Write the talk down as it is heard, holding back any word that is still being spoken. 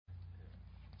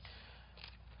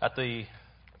At the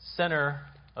center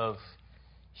of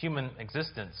human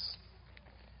existence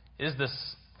is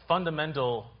this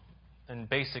fundamental and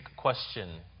basic question: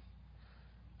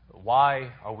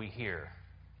 why are we here?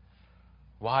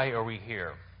 Why are we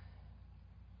here?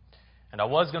 And I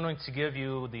was going to give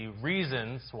you the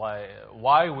reasons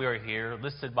why we are here,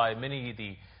 listed by many of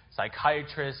the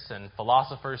psychiatrists and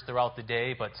philosophers throughout the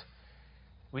day, but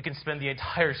we can spend the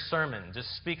entire sermon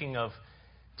just speaking of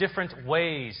different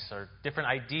ways or different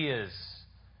ideas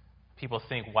people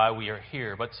think why we are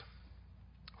here. But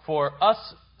for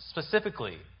us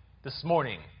specifically this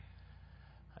morning,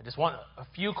 I just want a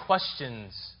few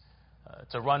questions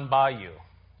to run by you.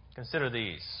 Consider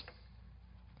these.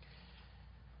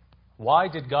 Why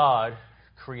did God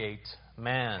create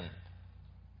man?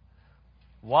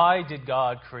 Why did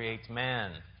God create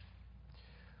man?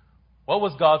 What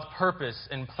was God's purpose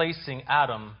in placing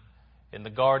Adam in the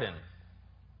garden?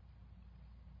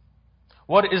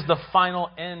 What is the final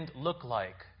end look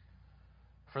like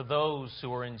for those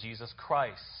who are in Jesus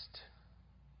Christ?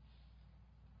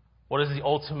 What is the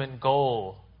ultimate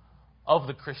goal of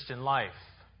the Christian life?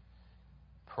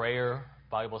 Prayer,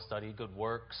 Bible study, good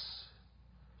works.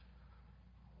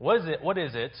 What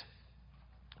is it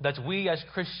that we as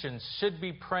Christians should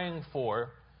be praying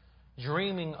for,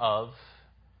 dreaming of,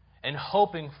 and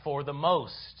hoping for the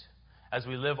most as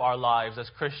we live our lives as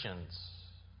Christians?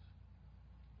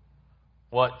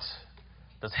 What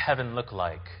does heaven look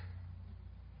like?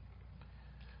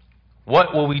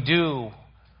 What will we do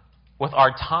with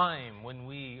our time when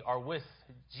we are with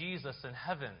Jesus in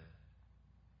heaven?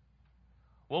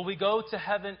 Will we go to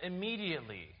heaven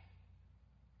immediately?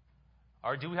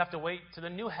 Or do we have to wait to the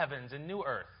new heavens and new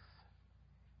earth?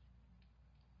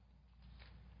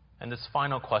 And this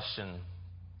final question: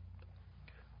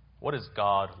 what does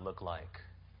God look like?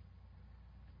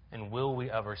 And will we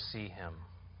ever see Him?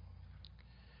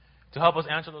 To help us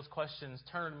answer those questions,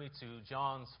 turn me to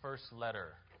John's first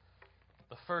letter.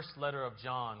 The first letter of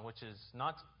John, which is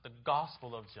not the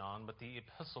Gospel of John, but the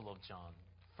Epistle of John.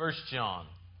 1 John.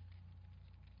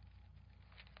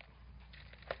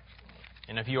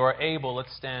 And if you are able,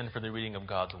 let's stand for the reading of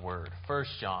God's Word. 1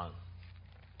 John.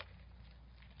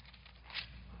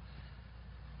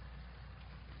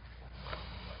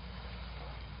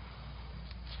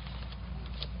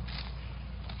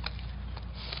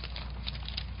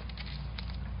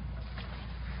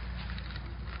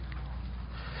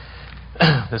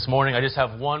 This morning, I just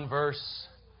have one verse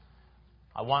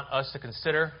I want us to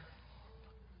consider.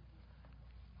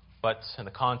 But in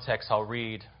the context, I'll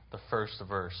read the first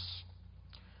verse.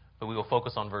 But we will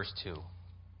focus on verse 2.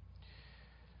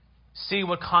 See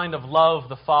what kind of love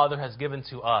the Father has given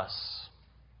to us,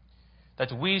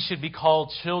 that we should be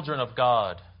called children of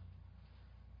God.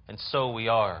 And so we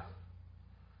are.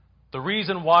 The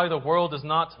reason why the world does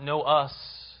not know us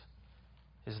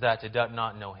is that it does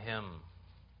not know Him.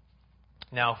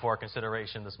 Now for our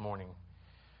consideration this morning.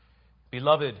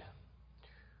 Beloved,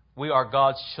 we are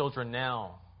God's children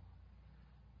now,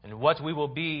 and what we will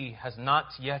be has not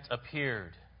yet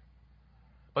appeared.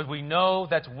 But we know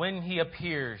that when He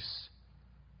appears,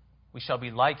 we shall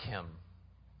be like Him,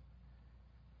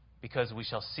 because we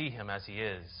shall see Him as He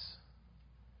is.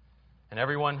 And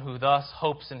everyone who thus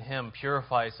hopes in Him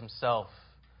purifies himself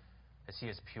as He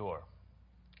is pure.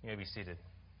 You may be seated.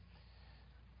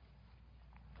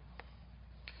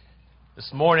 This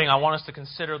morning, I want us to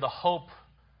consider the hope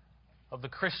of the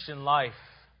Christian life,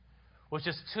 which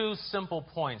is two simple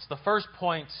points. The first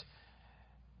point: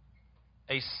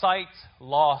 a sight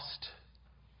lost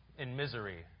in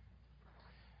misery.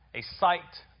 A sight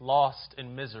lost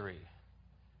in misery.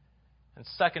 And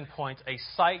second point, a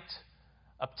sight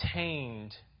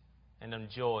obtained and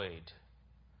enjoyed.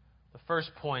 The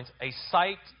first point, a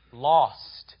sight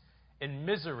lost in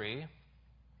misery.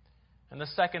 And the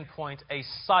second point, a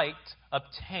sight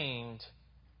obtained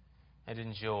and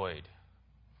enjoyed.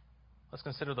 Let's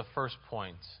consider the first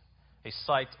point, a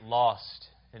sight lost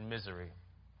in misery.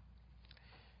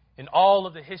 In all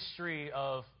of the history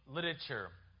of literature,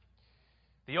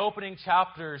 the opening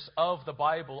chapters of the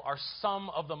Bible are some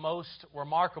of the most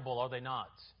remarkable, are they not?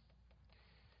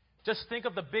 Just think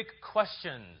of the big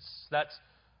questions that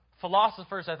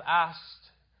philosophers have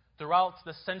asked throughout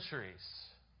the centuries.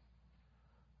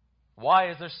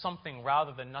 Why is there something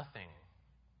rather than nothing?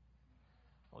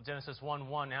 Well, Genesis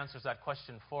 1:1 answers that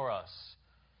question for us.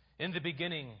 In the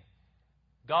beginning,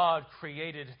 God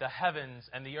created the heavens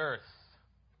and the earth.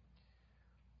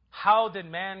 How did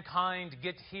mankind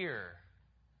get here?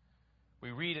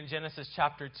 We read in Genesis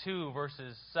chapter 2,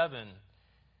 verses 7.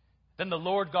 Then the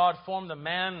Lord God formed the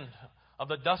man of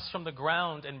the dust from the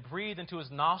ground and breathed into his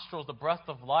nostrils the breath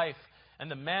of life, and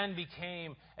the man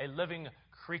became a living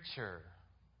creature.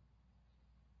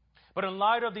 But in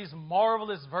light of these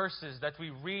marvelous verses that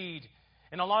we read,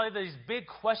 and in light of these big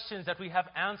questions that we have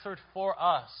answered for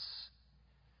us,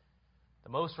 the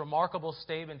most remarkable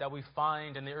statement that we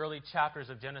find in the early chapters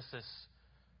of Genesis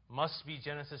must be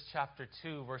Genesis chapter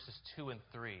 2, verses 2 and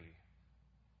 3.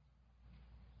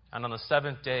 And on the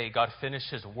seventh day, God finished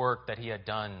his work that he had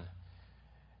done.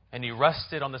 And he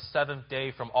rested on the seventh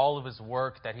day from all of his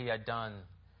work that he had done.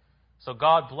 So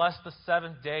God blessed the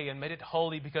seventh day and made it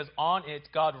holy, because on it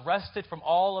God rested from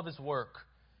all of his work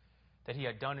that he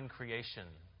had done in creation.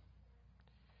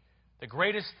 The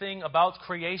greatest thing about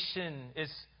creation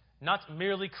is not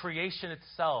merely creation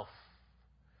itself,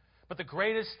 but the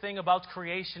greatest thing about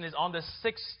creation is on the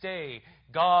sixth day,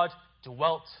 God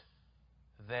dwelt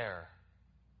there.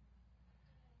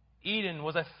 Eden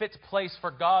was a fit place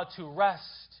for God to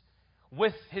rest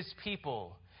with his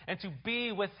people and to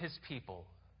be with his people.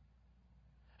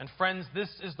 And friends, this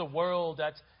is the world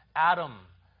that Adam,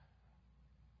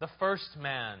 the first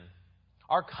man,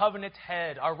 our covenant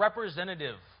head, our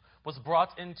representative, was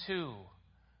brought into.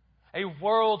 A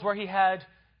world where he had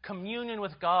communion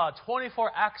with God,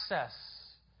 24 access.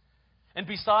 And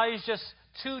besides just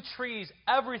 2 trees,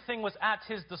 everything was at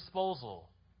his disposal.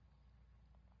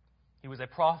 He was a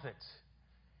prophet.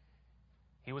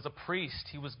 He was a priest.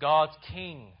 He was God's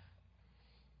king.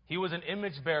 He was an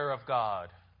image bearer of God,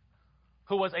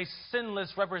 who was a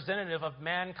sinless representative of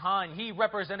mankind. He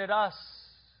represented us.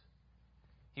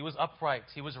 He was upright.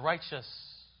 He was righteous.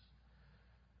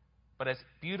 But as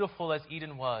beautiful as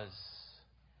Eden was,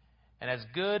 and as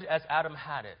good as Adam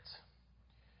had it,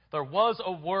 there was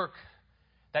a work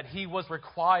that he was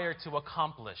required to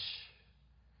accomplish.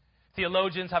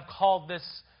 Theologians have called this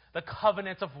the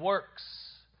covenant of works,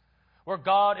 where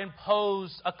God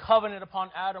imposed a covenant upon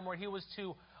Adam where he was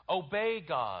to obey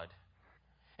God,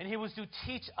 and he was to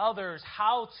teach others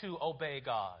how to obey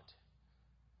God.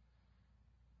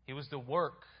 He was to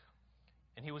work,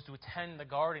 and he was to tend the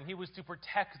garden. He was to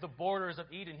protect the borders of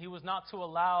Eden. He was not to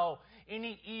allow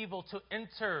any evil to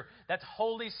enter that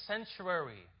holy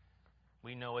sanctuary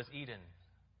we know as Eden.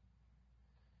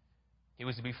 He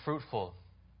was to be fruitful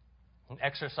and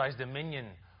exercise dominion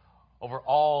over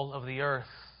all of the earth.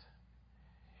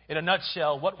 In a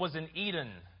nutshell, what was in Eden?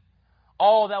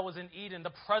 All that was in Eden,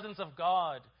 the presence of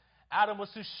God. Adam was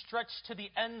to stretch to the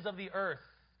ends of the earth.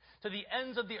 To the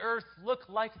ends of the earth, look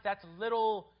like that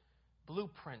little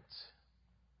blueprint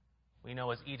we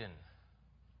know as Eden.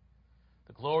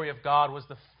 The glory of God was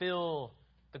to fill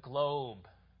the globe,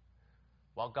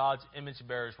 while God's image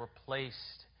bearers were placed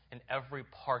in every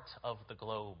part of the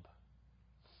globe.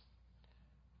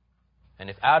 And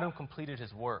if Adam completed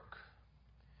his work,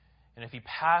 and if he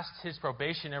passed his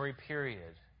probationary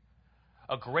period,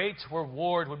 a great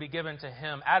reward would be given to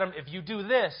him. Adam, if you do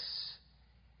this,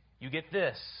 you get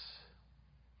this.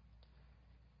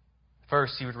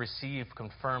 First, he would receive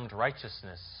confirmed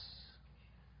righteousness.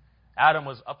 Adam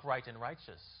was upright and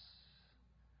righteous,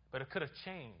 but it could have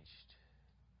changed.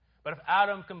 But if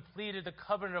Adam completed the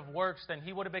covenant of works, then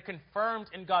he would have been confirmed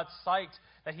in God's sight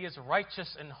that he is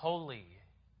righteous and holy.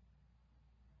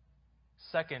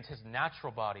 Second, his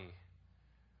natural body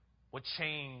would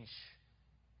change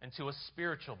into a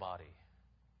spiritual body,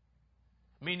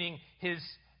 meaning his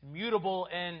mutable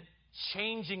and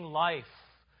changing life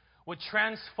would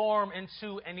transform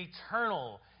into an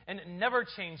eternal and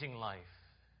never-changing life.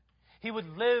 He would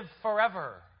live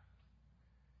forever.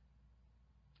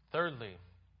 Thirdly,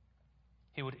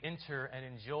 he would enter and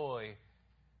enjoy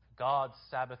God's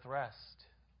Sabbath rest.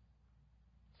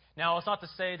 Now, it's not to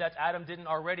say that Adam didn't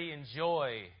already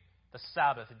enjoy the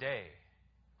Sabbath day.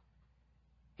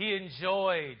 He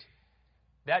enjoyed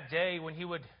that day when he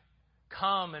would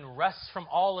come and rest from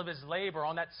all of his labor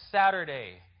on that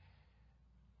Saturday.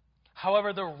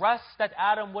 However, the rest that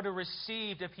Adam would have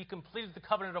received if he completed the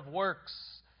covenant of works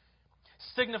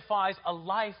signifies a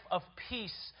life of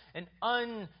peace and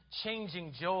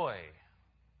unchanging joy.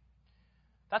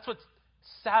 That's what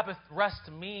Sabbath rest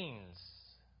means.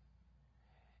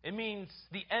 It means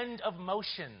the end of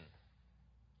motion,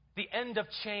 the end of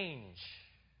change,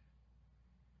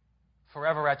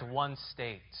 forever at one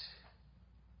state.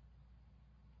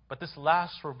 But this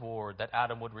last reward that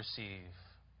Adam would receive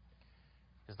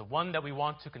is the one that we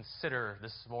want to consider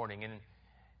this morning. And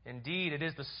indeed, it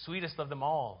is the sweetest of them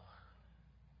all.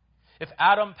 If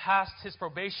Adam passed his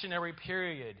probationary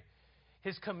period,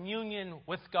 his communion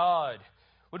with God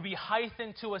would be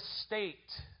heightened to a state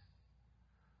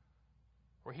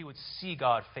where he would see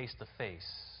God face to face.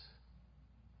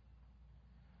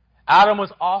 Adam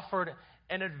was offered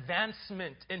an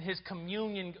advancement in his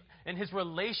communion, in his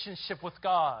relationship with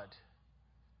God.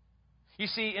 You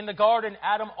see, in the garden,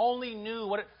 Adam only knew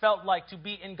what it felt like to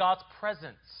be in God's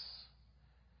presence.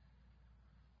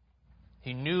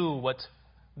 He knew what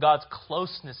God's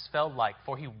closeness felt like,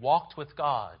 for he walked with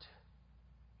God.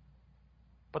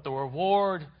 But the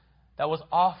reward that was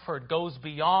offered goes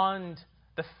beyond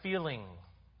the feeling.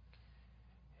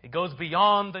 It goes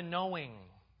beyond the knowing.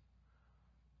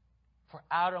 For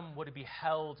Adam would have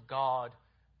beheld God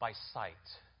by sight.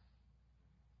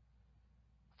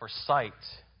 For sight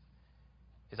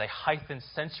is a heightened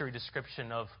sensory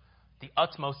description of the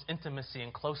utmost intimacy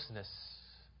and closeness.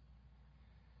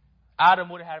 Adam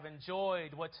would have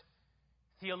enjoyed what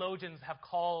theologians have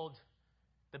called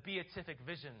the Beatific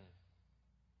Vision.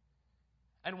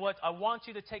 And what I want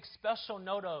you to take special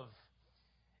note of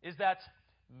is that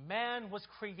man was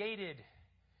created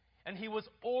and he was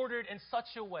ordered in such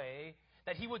a way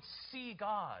that he would see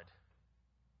God.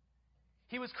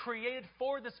 He was created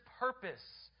for this purpose,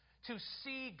 to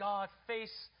see God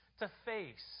face to face.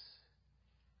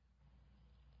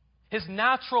 His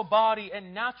natural body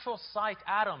and natural sight,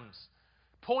 Adam's,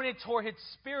 pointed toward his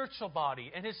spiritual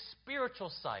body and his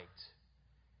spiritual sight.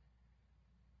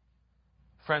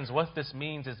 Friends, what this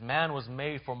means is man was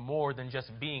made for more than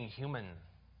just being human.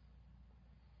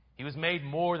 He was made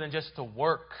more than just to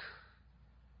work.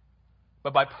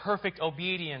 But by perfect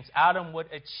obedience, Adam would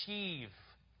achieve,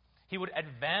 he would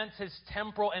advance his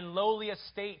temporal and lowly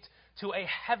estate to a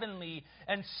heavenly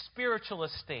and spiritual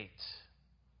estate.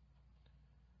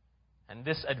 And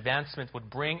this advancement would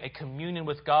bring a communion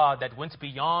with God that went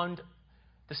beyond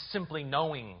the simply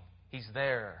knowing He's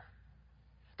there,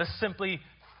 the simply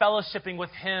fellowshipping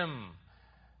with Him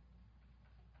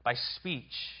by speech.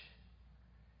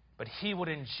 But he would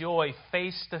enjoy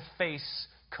face-to-face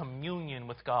communion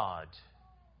with God.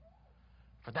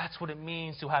 For that's what it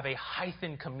means to have a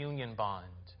heightened communion bond.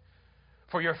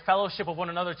 For your fellowship with one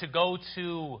another to go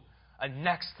to a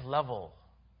next level.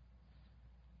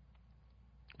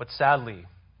 But sadly,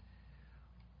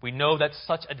 we know that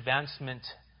such advancement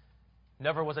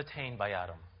never was attained by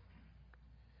Adam.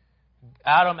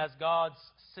 Adam, as God's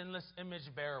sinless image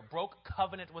bearer, broke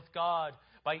covenant with God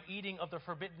by eating of the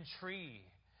forbidden tree.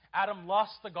 Adam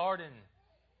lost the garden.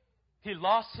 He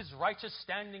lost his righteous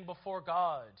standing before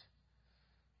God.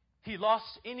 He lost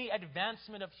any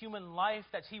advancement of human life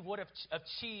that he would have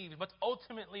achieved. But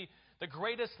ultimately, the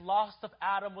greatest loss of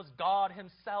Adam was God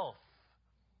himself.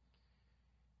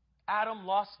 Adam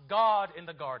lost God in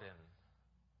the garden.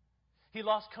 He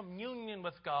lost communion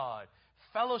with God,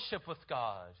 fellowship with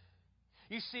God.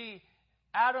 You see,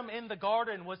 Adam in the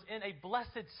garden was in a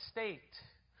blessed state,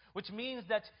 which means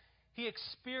that he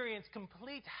experienced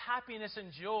complete happiness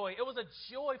and joy. It was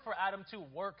a joy for Adam to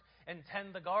work and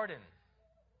tend the garden.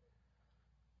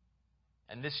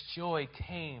 And this joy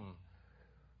came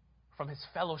from his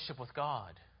fellowship with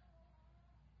God.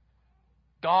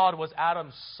 God was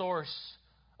Adam's source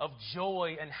of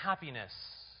joy and happiness.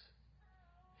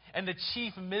 And the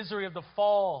chief misery of the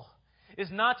fall is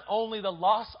not only the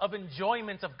loss of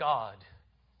enjoyment of God,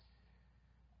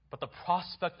 but the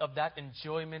prospect of that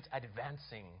enjoyment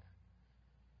advancing.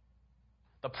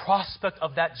 The prospect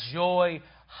of that joy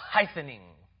heightening.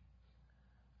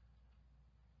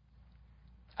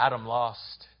 Adam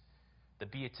lost the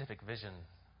beatific vision.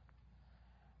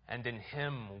 And in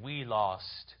him we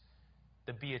lost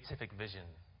the beatific vision.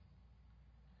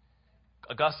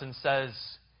 Augustine says,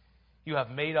 "You have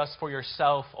made us for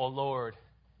yourself, O Lord,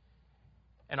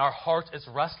 and our heart is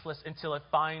restless until it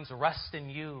finds rest in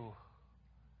you."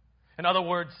 In other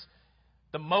words,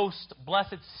 the most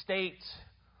blessed state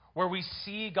where we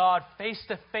see God face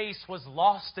to face was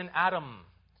lost in Adam.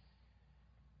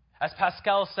 As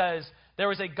Pascal says,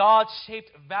 there is a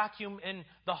God-shaped vacuum in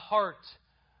the heart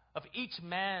of each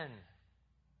man,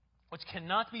 which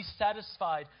cannot be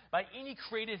satisfied by any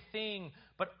created thing,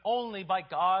 but only by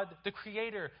God, the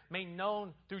Creator, made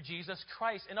known through Jesus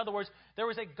Christ. In other words, there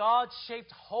is a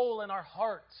God-shaped hole in our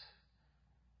heart,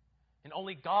 and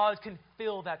only God can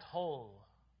fill that hole.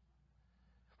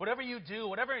 Whatever you do,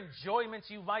 whatever enjoyments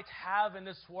you might have in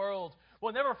this world,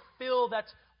 will never fill that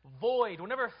void, will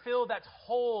never fill that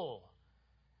hole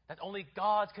that only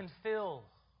God can fill.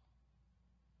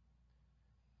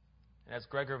 And as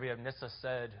Gregory of Nyssa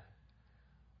said,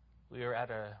 we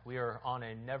are on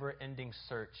a never-ending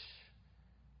search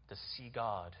to see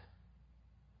God.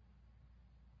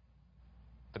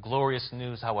 The glorious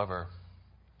news, however,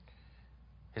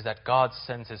 is that God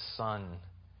sends His Son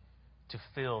to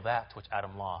fill that which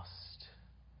Adam lost.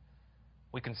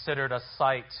 We considered a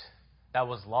sight that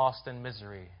was lost in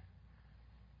misery.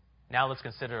 Now let's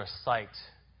consider a sight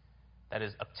that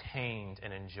is obtained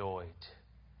and enjoyed.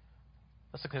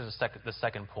 Let's look at the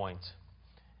second point.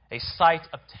 A sight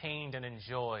obtained and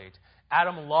enjoyed.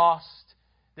 Adam lost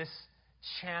this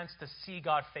chance to see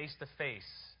God face to face.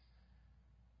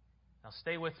 Now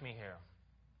stay with me here.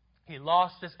 He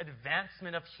lost this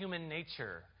advancement of human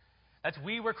nature. That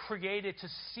we were created to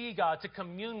see God, to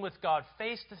commune with God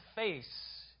face to face.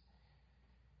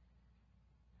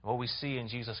 What we see in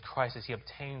Jesus Christ is He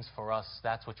obtains for us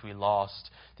that which we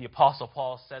lost. The Apostle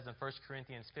Paul says in 1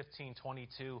 Corinthians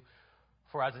 15:22,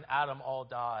 "For as in Adam all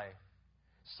die,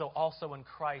 so also in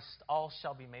Christ all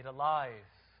shall be made alive."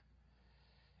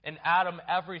 In Adam,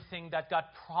 everything that God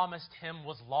promised him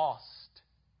was lost.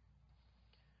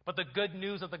 But the good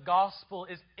news of the gospel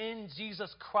is in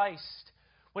Jesus Christ.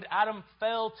 What Adam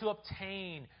failed to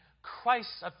obtain,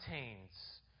 Christ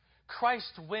obtains.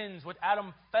 Christ wins what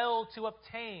Adam failed to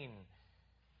obtain.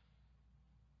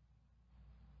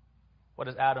 What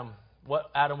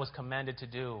Adam was commanded to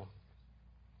do,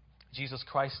 Jesus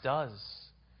Christ does.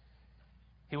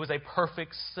 He was a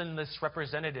perfect, sinless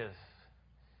representative.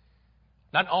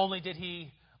 Not only did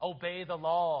He obey the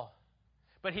law,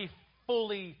 but He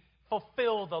fully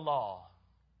fulfilled the law.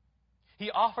 He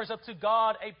offers up to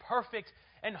God a perfect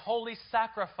and holy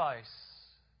sacrifice.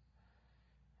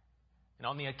 And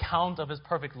on the account of His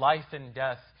perfect life and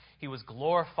death, He was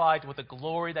glorified with the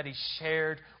glory that He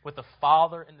shared with the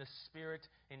Father and the Spirit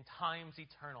in times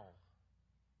eternal.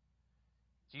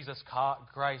 Jesus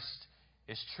Christ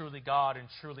is truly God and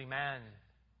truly man.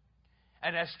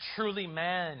 And as truly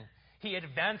man, He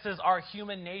advances our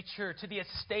human nature to the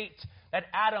estate that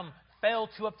Adam failed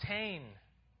to obtain.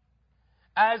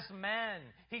 As man,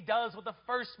 He does what the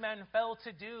first man failed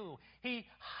to do. He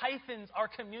heightens our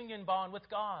communion bond with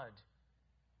God.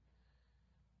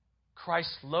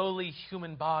 Christ's lowly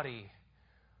human body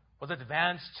was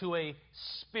advanced to a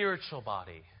spiritual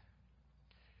body.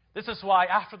 This is why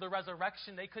after the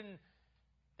resurrection they couldn't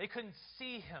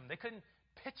see Him. They couldn't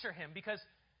picture Him because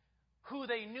who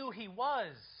they knew He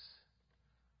was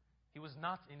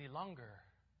not any longer.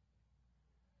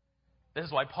 This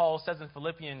is why Paul says in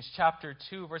Philippians chapter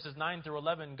 2, verses 9 through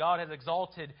 11, God has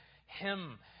exalted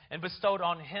Him and bestowed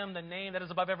on Him the name that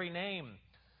is above every name,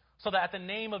 so that at the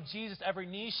name of Jesus every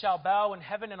knee shall bow in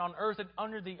heaven and on earth and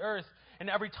under the earth, and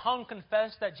every tongue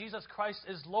confess that Jesus Christ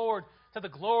is Lord, to the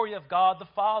glory of God the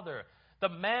Father. The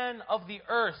man of the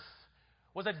earth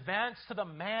was advanced to the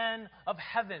man of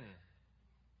heaven.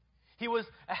 He was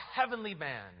a heavenly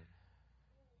man.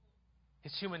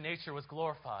 His human nature was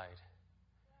glorified.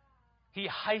 He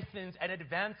heightens and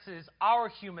advances our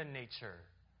human nature.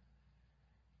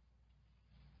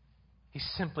 He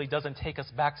simply doesn't take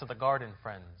us back to the garden,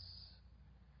 friends.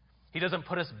 He doesn't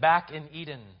put us back in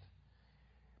Eden.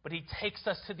 But He takes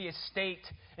us to the estate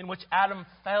in which Adam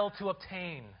failed to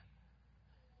obtain.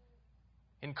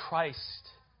 In Christ,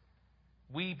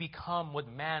 we become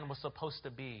what man was supposed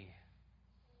to be.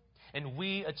 And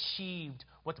we achieved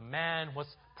what man was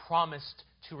promised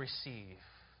to receive.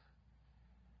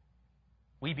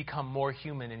 We become more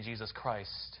human in Jesus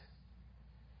Christ.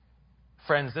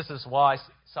 Friends, this is why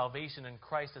salvation in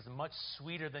Christ is much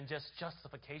sweeter than just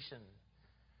justification.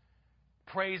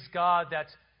 Praise God that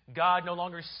God no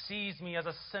longer sees me as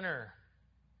a sinner.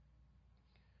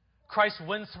 Christ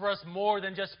wins for us more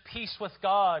than just peace with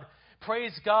God.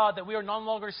 Praise God that we are no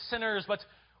longer sinners, but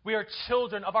we are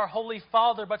children of our Holy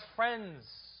Father. But friends,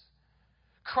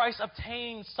 Christ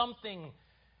obtained something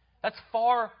that's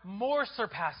far more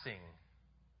surpassing.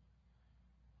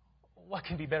 What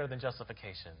can be better than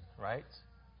justification, right?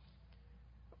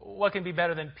 What can be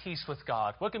better than peace with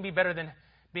God? What can be better than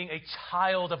being a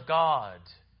child of God?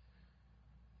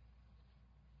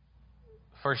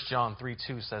 1 John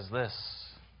 3:2 says this,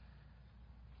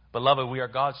 "Beloved, we are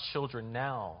God's children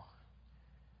now,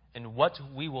 and what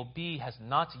we will be has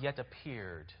not yet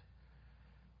appeared.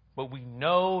 But we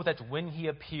know that when He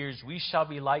appears, we shall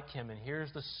be like Him." And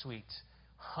here's the sweet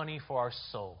honey for our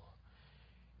soul,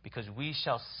 because we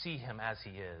shall see Him as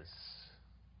He is.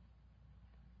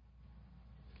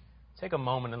 Take a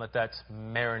moment and let that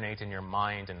marinate in your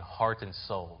mind and heart and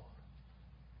soul.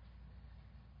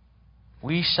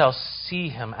 We shall see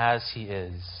Him as He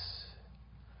is.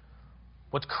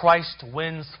 What Christ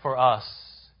wins for us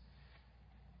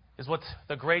is what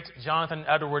the great Jonathan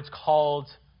Edwards called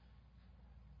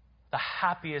the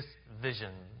happiest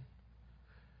vision.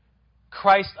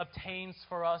 Christ obtains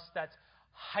for us that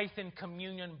heightened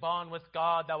communion bond with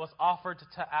God that was offered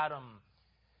to Adam.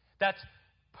 That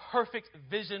perfect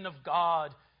vision of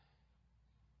God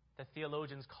that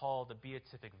theologians call the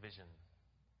Beatific Vision.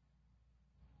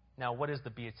 Now, what is the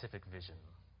Beatific Vision?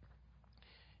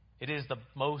 It is the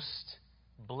most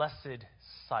blessed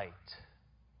sight.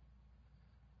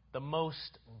 The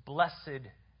most blessed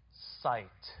sight.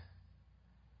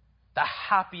 The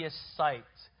happiest sight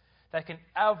that can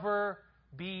ever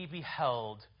be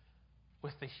beheld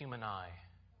with the human eye.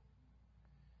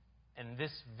 And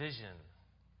this vision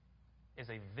is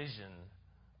a vision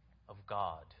of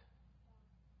God.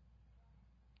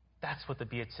 That's what the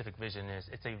Beatific Vision is.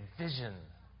 It's a vision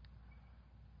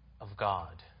of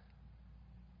God.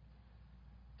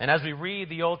 And as we read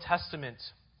the Old Testament,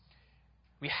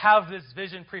 we have this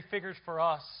vision prefigured for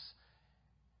us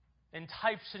in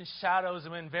types and shadows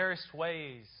and in various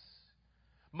ways.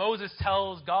 Moses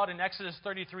tells God in Exodus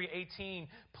 33:18,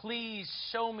 "Please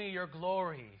show me your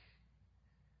glory."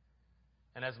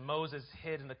 And as Moses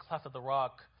hid in the cleft of the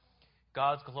rock,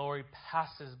 God's glory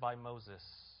passes by Moses.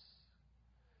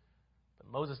 But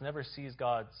Moses never sees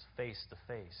God's face to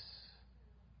face.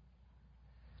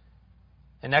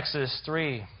 In Exodus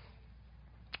 3,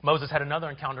 Moses had another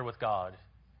encounter with God,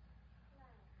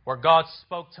 where God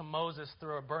spoke to Moses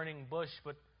through a burning bush,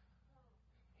 but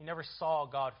he never saw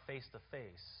God face to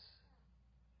face.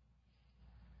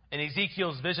 In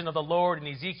Ezekiel's vision of the Lord, in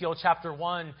Ezekiel chapter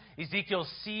 1, Ezekiel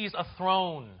sees a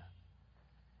throne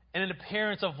in an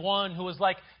appearance of one who was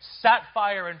like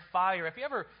sapphire and fire. If you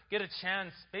ever get a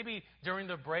chance, maybe during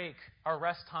the break or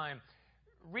rest time,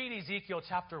 read Ezekiel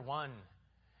chapter 1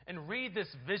 and read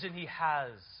this vision he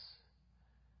has.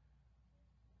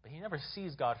 But he never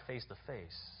sees God face to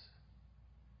face.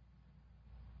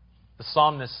 The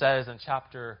psalmist says in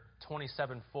chapter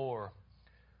 27:4,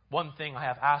 "One thing I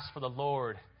have asked for the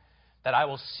Lord, that I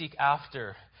will seek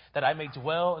after, that I may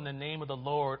dwell in the name of the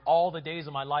Lord all the days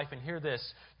of my life." And hear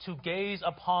this, "to gaze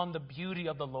upon the beauty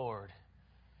of the Lord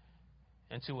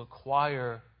and to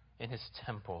inquire in his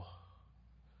temple."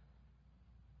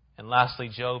 And lastly,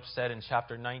 Job said in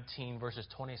chapter 19, verses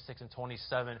 26 and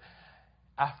 27,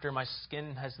 "After my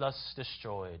skin has thus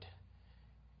destroyed,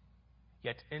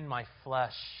 yet in my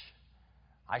flesh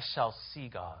I shall see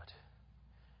God."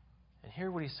 And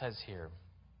hear what he says here.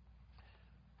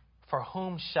 For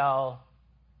whom shall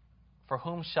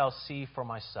see for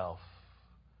myself?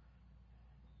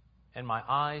 And my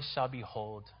eyes shall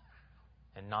behold,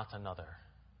 and not another.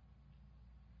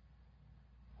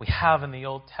 We have in the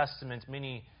Old Testament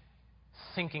many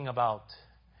thinking about,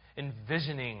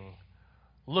 envisioning,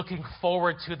 looking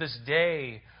forward to this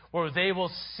day where they will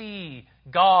see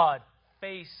God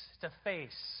face to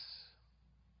face.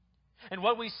 And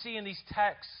what we see in these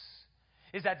texts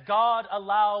is that God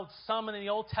allowed some in the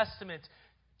Old Testament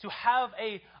to have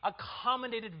a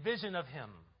accommodated vision of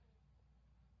him.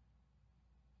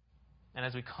 And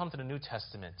as we come to the New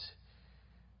Testament,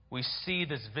 we see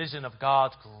this vision of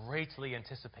God greatly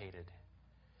anticipated.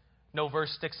 No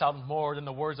verse sticks out more than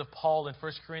the words of Paul in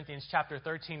 1 Corinthians chapter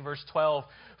 13, verse 12.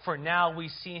 "For now we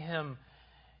see him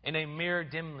in a mirror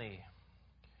dimly,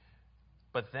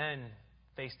 but then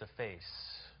face to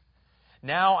face.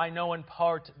 Now I know in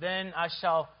part, then I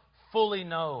shall fully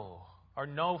know," or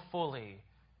know fully,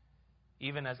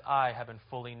 "even as I have been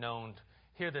fully known."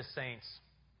 Hear this, saints.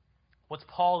 What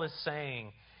Paul is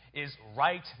saying is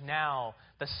right now,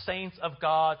 the saints of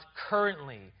God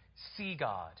currently see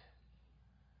God.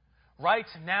 Right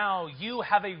now, you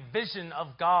have a vision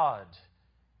of God.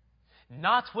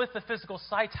 Not with the physical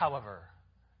sight, however,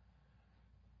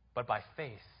 but by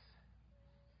faith.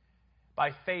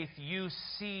 By faith, you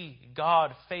see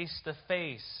God face to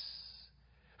face.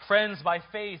 Friends, by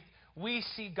faith, we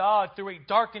see God through a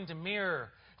darkened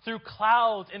mirror, through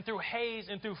clouds and through haze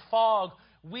and through fog.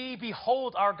 We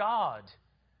behold our God.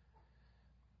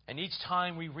 And each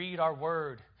time we read our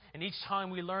word, and each time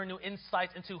we learn new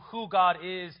insights into who God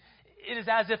is, it is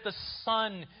as if the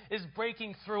sun is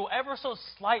breaking through ever so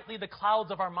slightly the clouds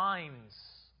of our minds.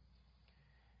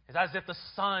 It's as if the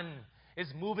sun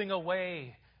is moving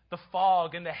away the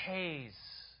fog and the haze.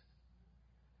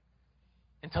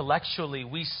 Intellectually,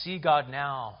 we see God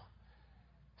now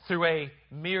through a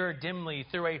mirror dimly,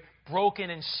 through a broken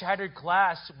and shattered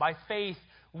glass. By faith,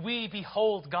 we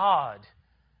behold God.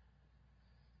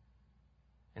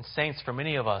 And saints, for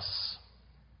many of us,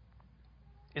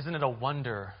 isn't it a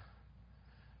wonder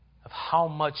of how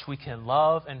much we can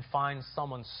love and find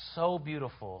someone so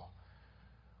beautiful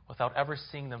without ever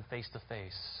seeing them face to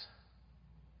face?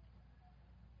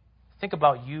 Think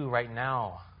about you right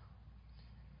now.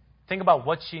 Think about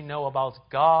what you know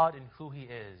about God and who he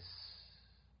is.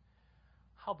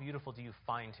 How beautiful do you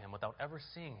find him without ever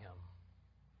seeing him?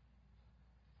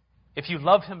 If you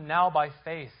love him now by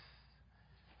faith,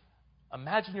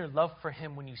 imagine your love for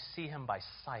him when you see him by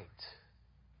sight.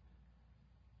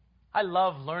 I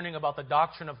love learning about the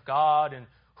doctrine of God and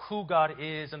who God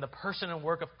is and the person and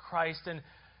work of Christ.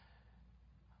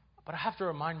 But I have to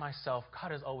remind myself,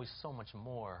 God is always so much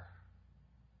more.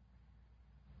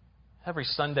 Every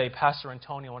Sunday, Pastor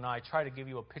Antonio and I try to give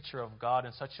you a picture of God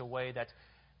in such a way that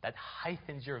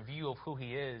heightens your view of who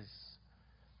He is.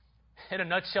 In a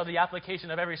nutshell, the application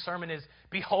of every sermon is,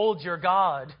 behold your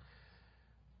God.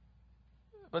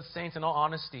 But saints, in all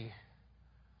honesty,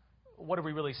 what are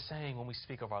we really saying when we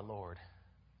speak of our Lord?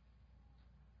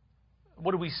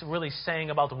 What are we really saying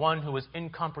about the one who is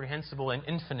incomprehensible and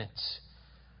infinite?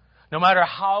 No matter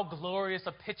how glorious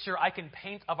a picture I can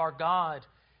paint of our God,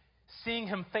 seeing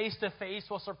Him face to face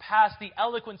will surpass the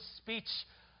eloquent speech,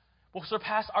 will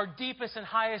surpass our deepest and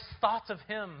highest thoughts of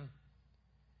Him.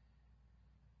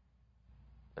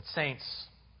 But saints,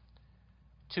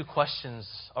 two questions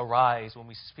arise when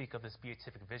we speak of this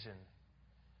beatific vision.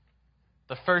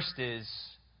 The first is,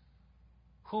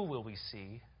 who will we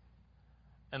see?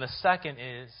 And the second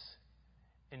is,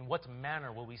 in what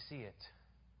manner will we see it?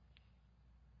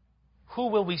 Who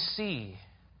will we see?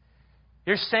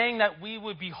 You're saying that we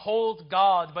would behold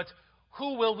God, but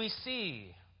who will we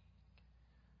see?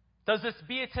 Does this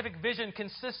beatific vision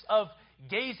consist of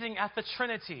gazing at the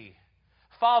Trinity,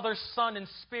 Father, Son, and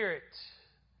Spirit?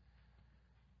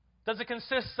 Does it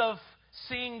consist of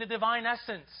seeing the divine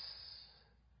essence?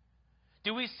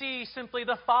 Do we see simply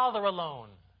the Father alone?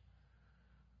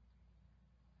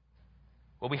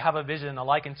 Will we have a vision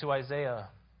likened to Isaiah,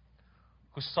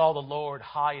 who saw the Lord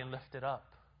high and lifted up?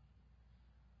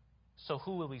 So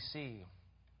who will we see?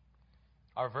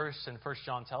 Our verse in 1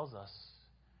 John tells us,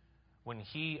 when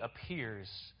He appears,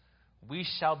 we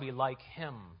shall be like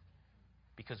Him,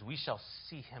 because we shall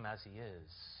see Him as He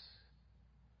is.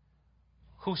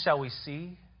 Who shall we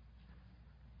see?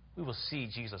 We will see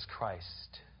Jesus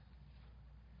Christ.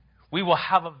 We will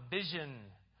have a vision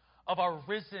of our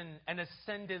risen and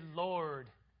ascended Lord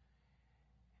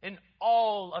in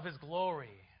all of His glory.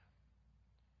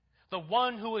 The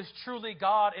one who is truly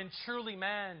God and truly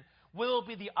man will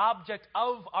be the object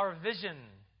of our vision.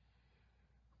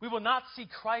 We will not see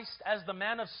Christ as the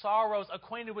man of sorrows,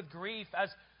 acquainted with grief, as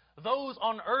those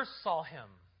on earth saw Him.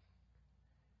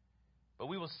 But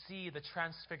we will see the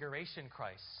transfiguration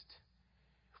Christ.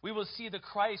 We will see the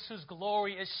Christ whose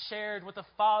glory is shared with the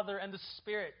Father and the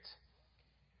Spirit.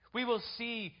 We will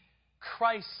see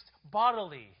Christ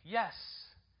bodily, yes.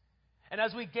 And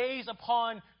as we gaze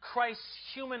upon Christ's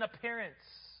human appearance,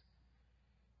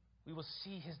 we will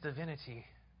see His divinity.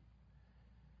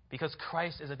 Because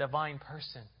Christ is a divine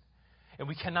person. And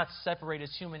we cannot separate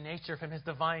His human nature from His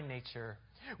divine nature.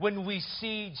 When we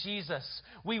see Jesus,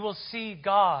 we will see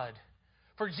God.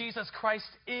 For Jesus Christ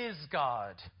is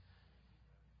God.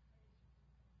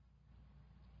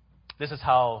 This is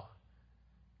how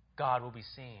God will be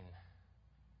seen.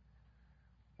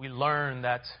 We learn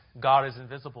that God is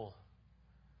invisible.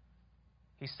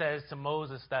 He says to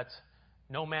Moses that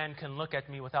no man can look at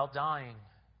me without dying.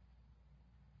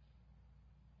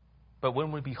 But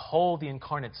when we behold the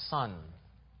incarnate Son,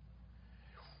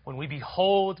 when we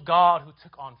behold God who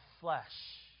took on flesh,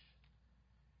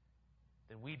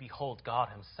 then we behold God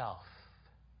Himself.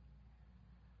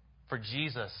 For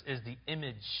Jesus is the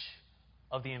image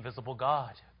of the invisible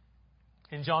God.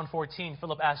 In John 14,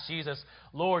 Philip asked Jesus,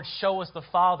 Lord, show us the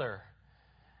Father,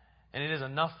 and it is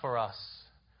enough for us.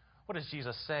 What does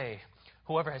Jesus say?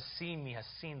 Whoever has seen me has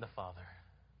seen the Father.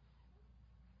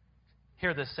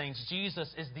 Hear this, saints.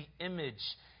 Jesus is the image.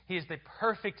 He is the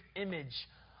perfect image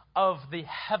of the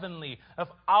heavenly, of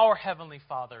our Heavenly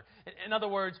Father. In other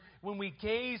words, when we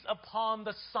gaze upon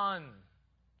the Son,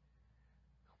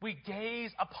 we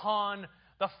gaze upon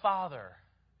the Father.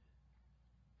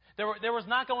 There was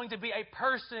not going to be a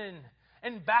person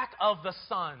in back of the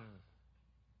Son.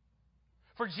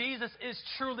 For Jesus is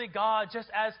truly God, just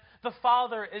as the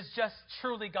Father is just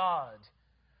truly God.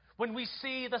 When we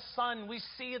see the Son, we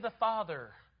see the Father.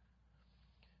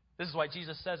 This is why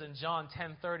Jesus says in John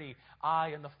 10:30, I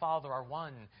and the Father are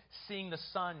one. Seeing the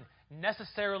Son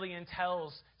necessarily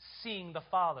entails seeing the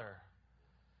Father.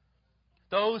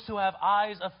 Those who have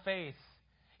eyes of faith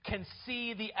can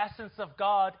see the essence of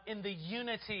God in the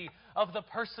unity of the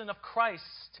person of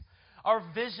Christ. Our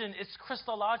vision is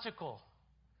Christological.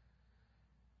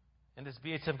 And this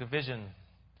beatific vision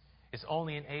is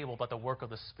only enabled by the work of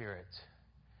the Spirit.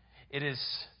 It is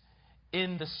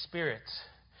in the Spirit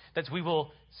that we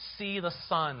will see the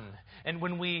Son. And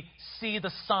when we see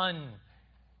the Son,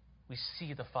 we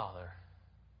see the Father.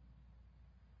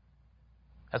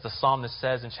 As the psalmist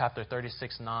says in chapter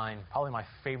 36:9, probably my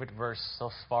favorite verse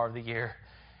so far of the year,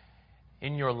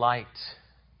 in your light,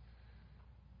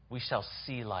 we shall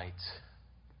see light.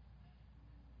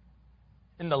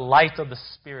 in the light of the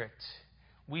Spirit,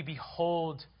 we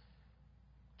behold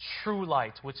true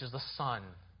light, which is the sun.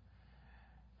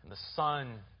 And the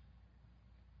sun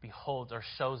beholds or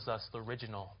shows us the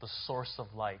original, the source of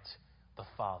light, the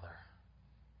Father.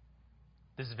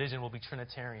 This vision will be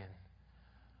Trinitarian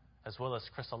as well as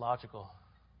Christological.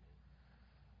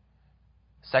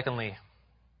 Secondly,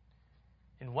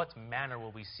 in what manner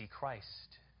will we see Christ?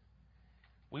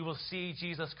 We will see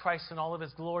Jesus Christ in all of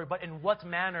His glory, but in what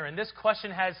manner? And this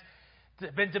question has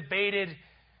been debated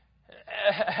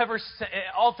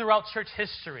all throughout church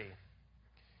history.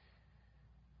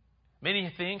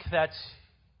 Many think that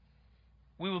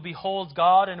we will behold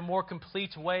God in a more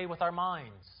complete way with our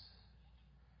minds.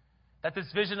 That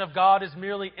this vision of God is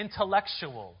merely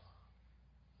intellectual.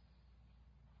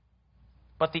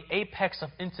 But the apex of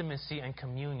intimacy and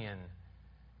communion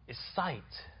is sight.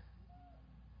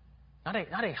 Not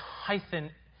a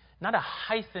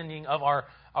heightening of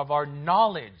our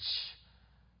knowledge,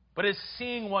 but is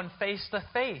seeing one face to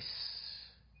face.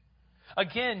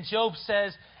 Again, Job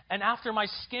says, "And after my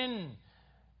skin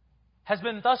has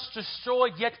been thus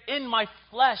destroyed, yet in my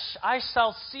flesh I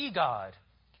shall see God.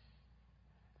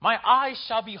 My eyes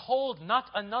shall behold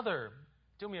not another."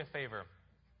 Do me a favor.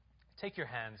 Take your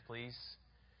hands, please.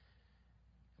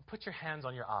 Put your hands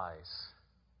on your eyes.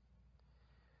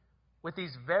 With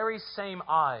these very same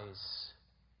eyes,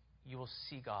 you will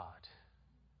see God.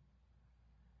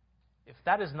 If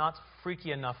that is not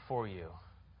freaky enough for you,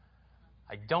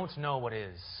 I don't know what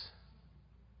is.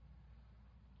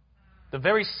 The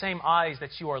very same eyes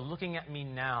that you are looking at me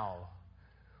now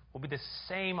will be the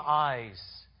same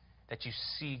eyes that you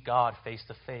see God face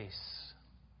to face.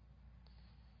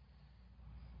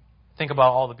 Think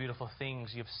about all the beautiful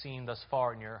things you've seen thus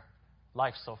far in your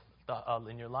life.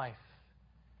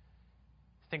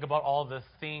 Think about all the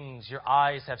things your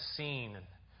eyes have seen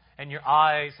and your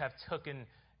eyes have taken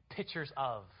pictures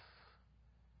of.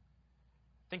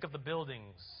 Think of the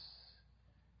buildings.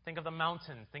 Think of the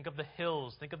mountains. Think of the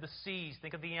hills. Think of the seas.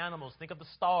 Think of the animals. Think of the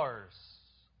stars.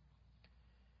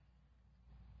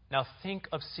 Now think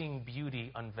of seeing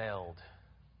beauty unveiled.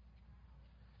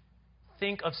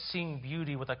 Think of seeing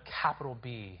beauty with a capital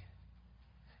B.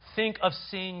 Think of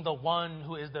seeing the one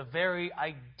who is the very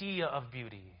idea of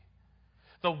beauty.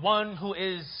 The one who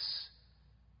is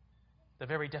the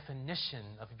very definition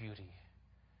of beauty.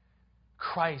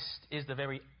 Christ is the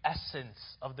very essence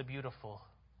of the beautiful.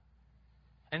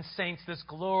 And saints, this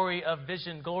glorious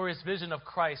vision of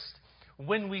Christ,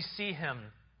 when we see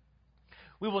Him,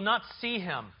 we will not see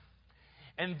Him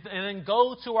and then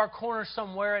go to our corner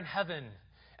somewhere in heaven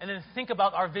and then think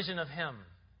about our vision of Him.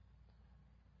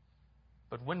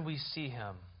 But when we see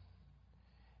Him,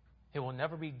 it will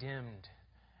never be dimmed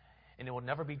and it will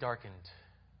never be darkened.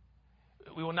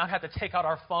 We will not have to take out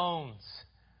our phones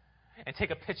and take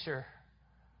a picture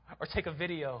or take a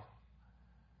video.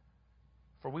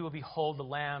 For we will behold the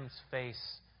Lamb's face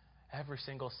every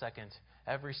single second,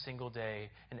 every single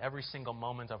day, and every single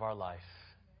moment of our life.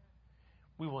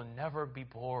 We will never be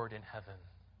bored in heaven.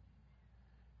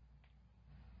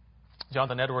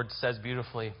 Jonathan Edwards says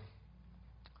beautifully,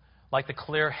 like the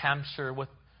clear Hampshire with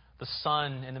the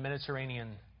sun in the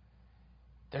Mediterranean,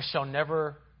 there shall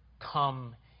never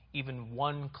come even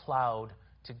one cloud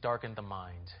to darken the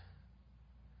mind.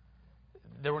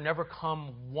 There will never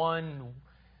come one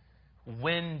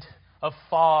wind of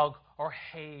fog or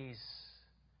haze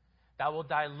that will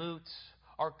dilute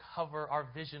or cover our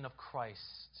vision of Christ.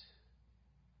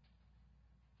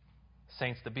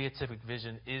 Saints, the Beatific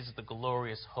Vision is the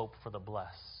glorious hope for the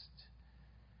blessed.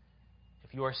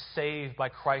 If you are saved by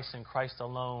Christ and Christ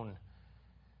alone,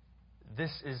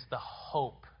 this is the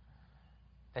hope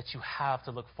that you have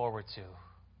to look forward to.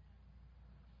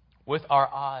 With our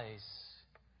eyes,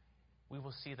 we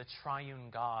will see the triune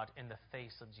God in the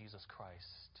face of Jesus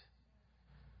Christ.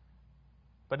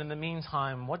 But in the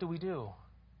meantime, what do?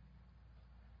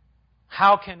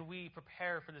 How can we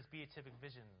prepare for this Beatific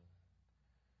Vision?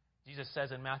 Jesus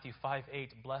says in Matthew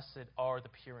 5:8, "Blessed are the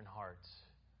pure in heart,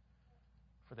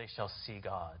 for they shall see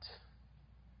God."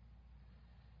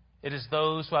 It is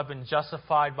those who have been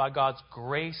justified by God's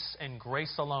grace and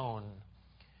grace alone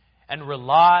and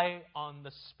rely on the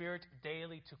Spirit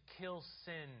daily to kill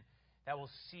sin that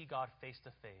will see God face to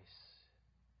face.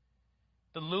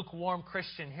 The lukewarm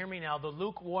Christian, hear me now, the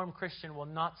lukewarm Christian will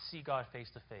not see God face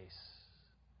to face.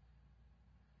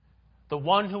 The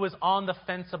one who is on the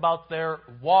fence about their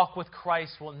walk with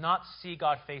Christ will not see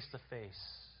God face to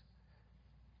face.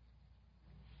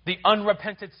 The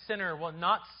unrepentant sinner will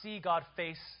not see God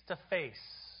face to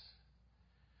face.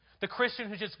 The Christian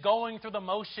who's just going through the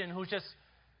motion, who's just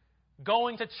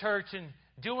going to church and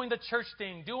doing the church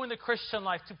thing, doing the Christian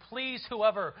life to please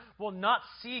whoever will not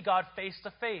see God face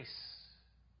to face.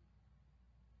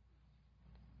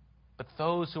 But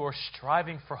those who are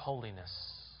striving for holiness,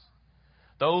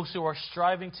 those who are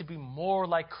striving to be more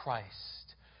like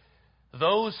Christ,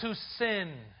 those who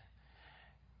sin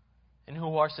and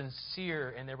who are sincere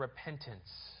in their repentance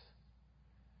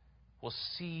will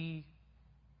see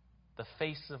the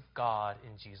face of God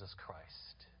in Jesus Christ.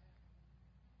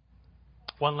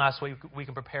 One last way we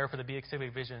can prepare for the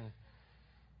Beatific Vision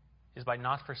is by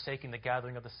not forsaking the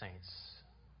gathering of the saints.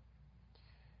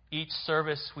 Each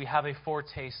service we have a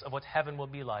foretaste of what heaven will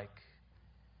be like.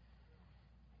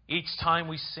 Each time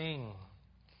we sing,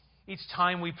 each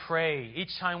time we pray,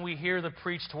 each time we hear the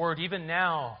preached word, even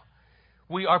now,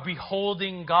 we are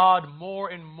beholding God more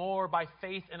and more by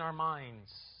faith in our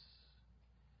minds.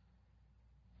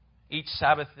 Each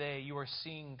Sabbath day, you are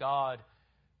seeing God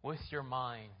with your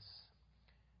minds.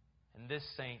 And this,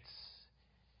 saints,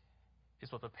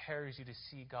 is what prepares you to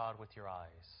see God with your eyes.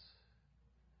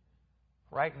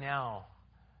 Right now,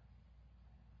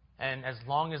 and as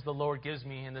long as the Lord gives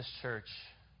me in this church,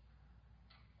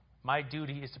 my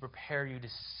duty is to prepare you to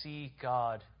see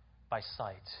God by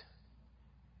sight.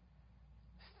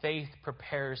 Faith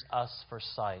prepares us for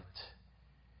sight.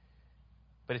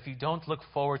 But if you don't look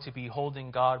forward to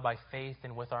beholding God by faith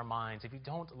and with our minds, if you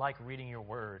don't like reading your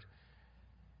word,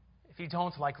 if you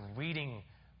don't like reading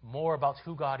more about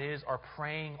who God is, or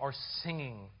praying or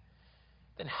singing,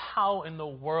 then how in the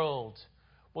world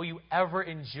will you ever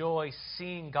enjoy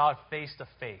seeing God face to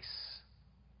face?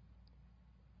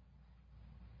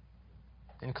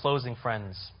 In closing,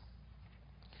 friends,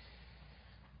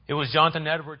 it was Jonathan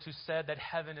Edwards who said that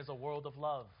heaven is a world of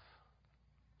love.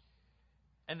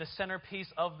 And the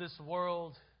centerpiece of this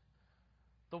world,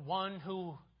 the one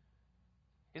who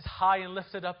is high and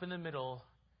lifted up in the middle,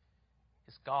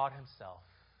 is God Himself.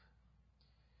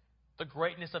 The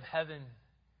greatness of heaven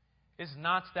is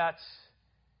not that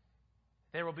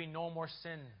there will be no more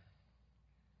sin.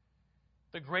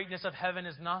 The greatness of heaven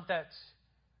is not that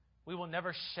we will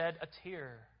never shed a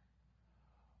tear.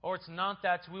 Or it's not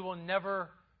that we will never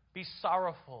be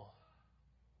sorrowful.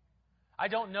 I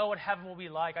don't know what heaven will be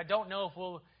like. I don't know if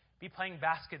we'll be playing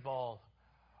basketball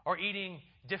or eating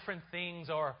different things,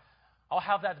 or I'll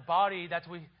have that body that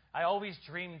I always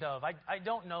dreamed of. I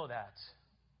don't know that.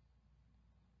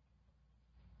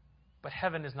 But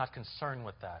heaven is not concerned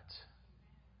with that.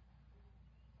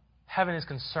 Heaven is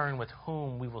concerned with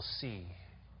whom we will see.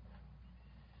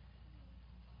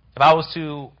 If I was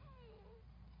to,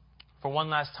 for one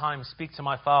last time, speak to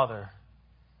my Father,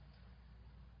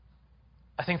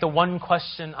 I think the one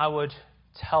question I would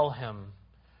tell Him,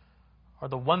 or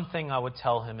the one thing I would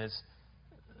tell Him, is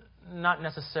not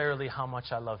necessarily how much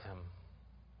I love Him,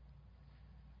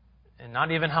 and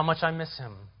not even how much I miss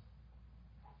Him.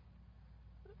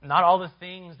 Not all the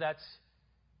things that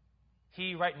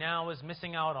He right now is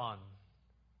missing out on.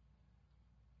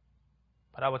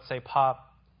 But I would say, Pop,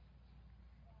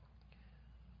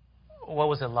 what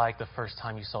was it like the first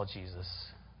time you saw Jesus?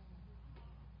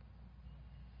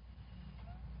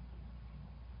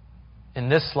 In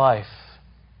this life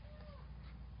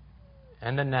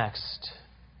and the next,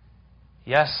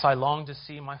 yes, I long to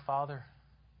see my Father.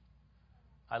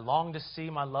 I long to see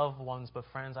my loved ones, but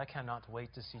friends, I cannot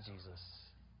wait to see Jesus.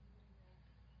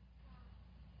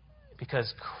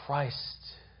 Because Christ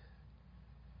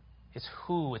is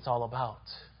who it's all about.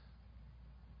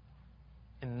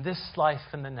 In this life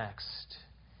and the next,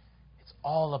 it's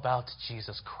all about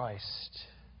Jesus Christ.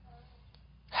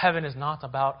 Heaven is not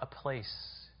about a place.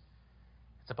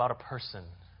 It's about a person.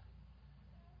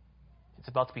 It's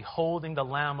about beholding the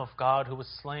Lamb of God who was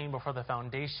slain before the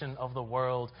foundation of the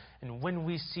world. And when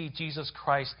we see Jesus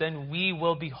Christ, then we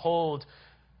will behold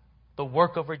the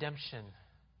work of redemption.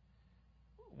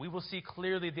 We will see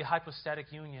clearly the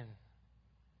hypostatic union.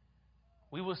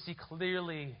 We will see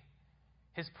clearly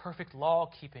His perfect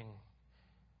law-keeping.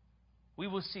 We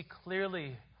will see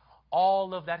clearly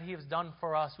all of that He has done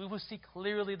for us. We will see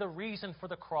clearly the reason for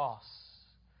the cross.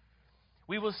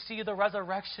 We will see the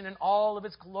resurrection in all of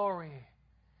its glory.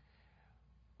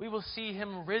 We will see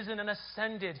Him risen and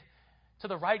ascended to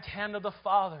the right hand of the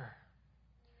Father.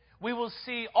 We will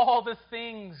see all the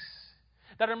things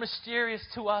that are mysterious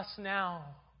to us now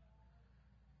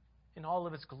in all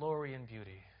of its glory and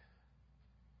beauty.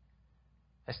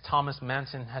 As Thomas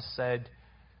Manson has said,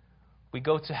 we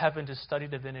go to heaven to study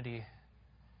divinity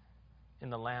in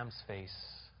the Lamb's face.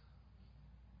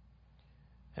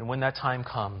 And when that time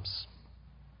comes,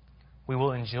 we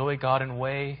will enjoy God in a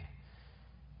way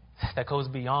that goes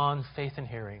beyond faith and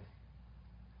hearing.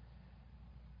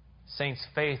 Saints,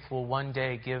 faith will one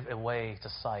day give way to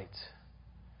sight.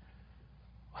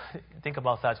 Think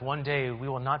about that. One day we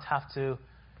will not have to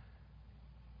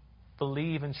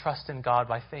believe and trust in God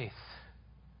by faith.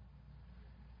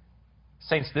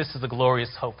 Saints, this is the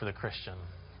glorious hope for the Christian.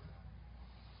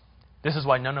 This is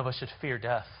why none of us should fear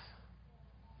death.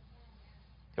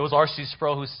 It was R.C.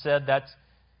 Sproul who said that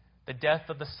the death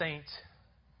of the saint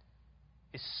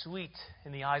is sweet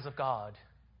in the eyes of God.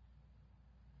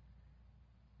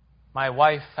 My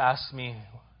wife asked me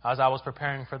as I was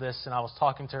preparing for this, and I was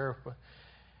talking to her,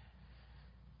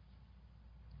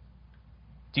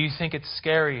 do you think it's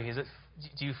scary?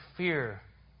 Do you fear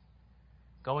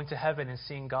going to heaven and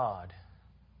seeing God?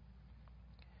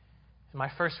 And my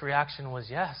first reaction was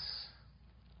yes,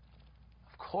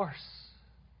 of course.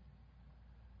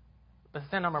 But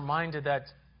then I'm reminded that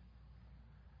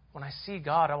when I see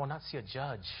God, I will not see a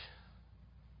judge.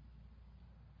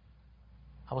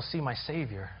 I will see my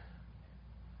Savior.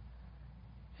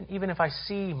 And even if I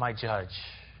see my judge,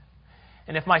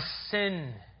 and if my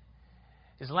sin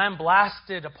is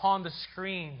lambasted upon the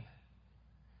screen,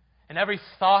 and every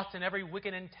thought and every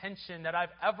wicked intention that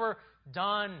I've ever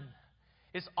done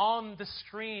is on the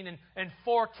screen in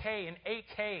 4K and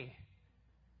 8K,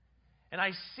 and I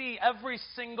see every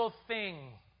single thing,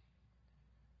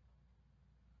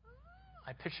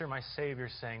 I picture my Savior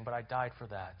saying, but I died for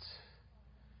that.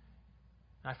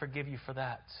 And I forgive you for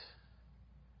that.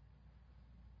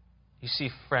 You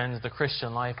see, friends, the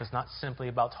Christian life is not simply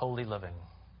about holy living,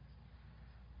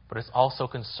 but it's also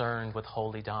concerned with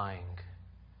holy dying.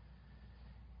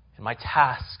 And my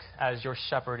task as your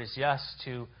shepherd is, yes,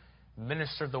 to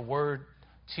minister the word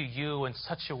to you in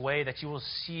such a way that you will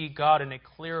see God in a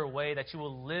clearer way, that you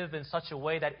will live in such a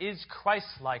way that is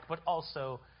Christ-like, but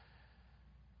also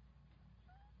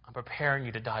I'm preparing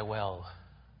you to die well,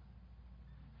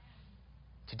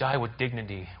 to die with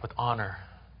dignity, with honor,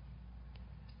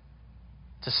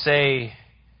 to say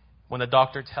when the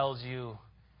doctor tells you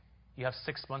you have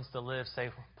 6 months to live, say,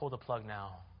 pull the plug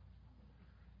now.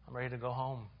 I'm ready to go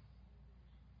home.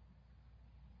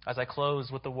 As I close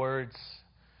with the words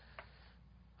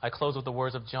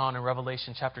of John in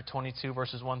Revelation chapter 22,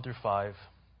 verses 1 through 5.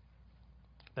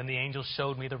 Then the angel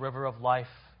showed me the river of life,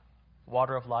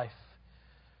 water of life,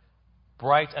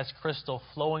 bright as crystal,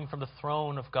 flowing from the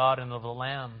throne of God and of the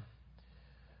Lamb,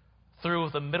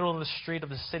 through the middle of the street of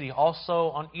the city. Also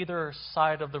on either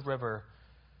side of the river,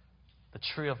 the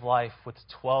tree of life with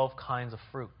 12 kinds of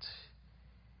fruit,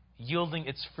 yielding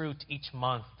its fruit each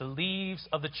month. The leaves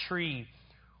of the tree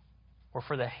were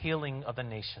for the healing of the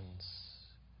nations.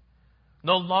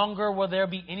 No longer will there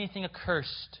be anything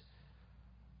accursed,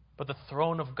 but the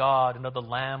throne of God and of the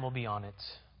Lamb will be on it,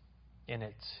 in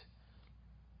it.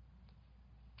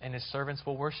 And his servants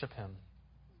will worship him.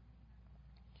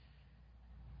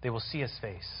 They will see his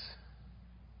face,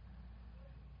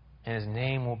 and his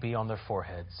name will be on their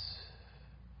foreheads.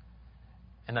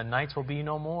 And the nights will be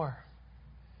no more.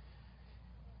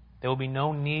 There will be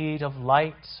no need of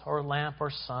light or lamp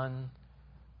or sun,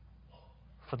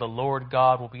 for the Lord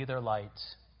God will be their light,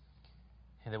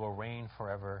 and they will reign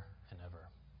forever and ever.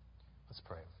 Let's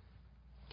pray.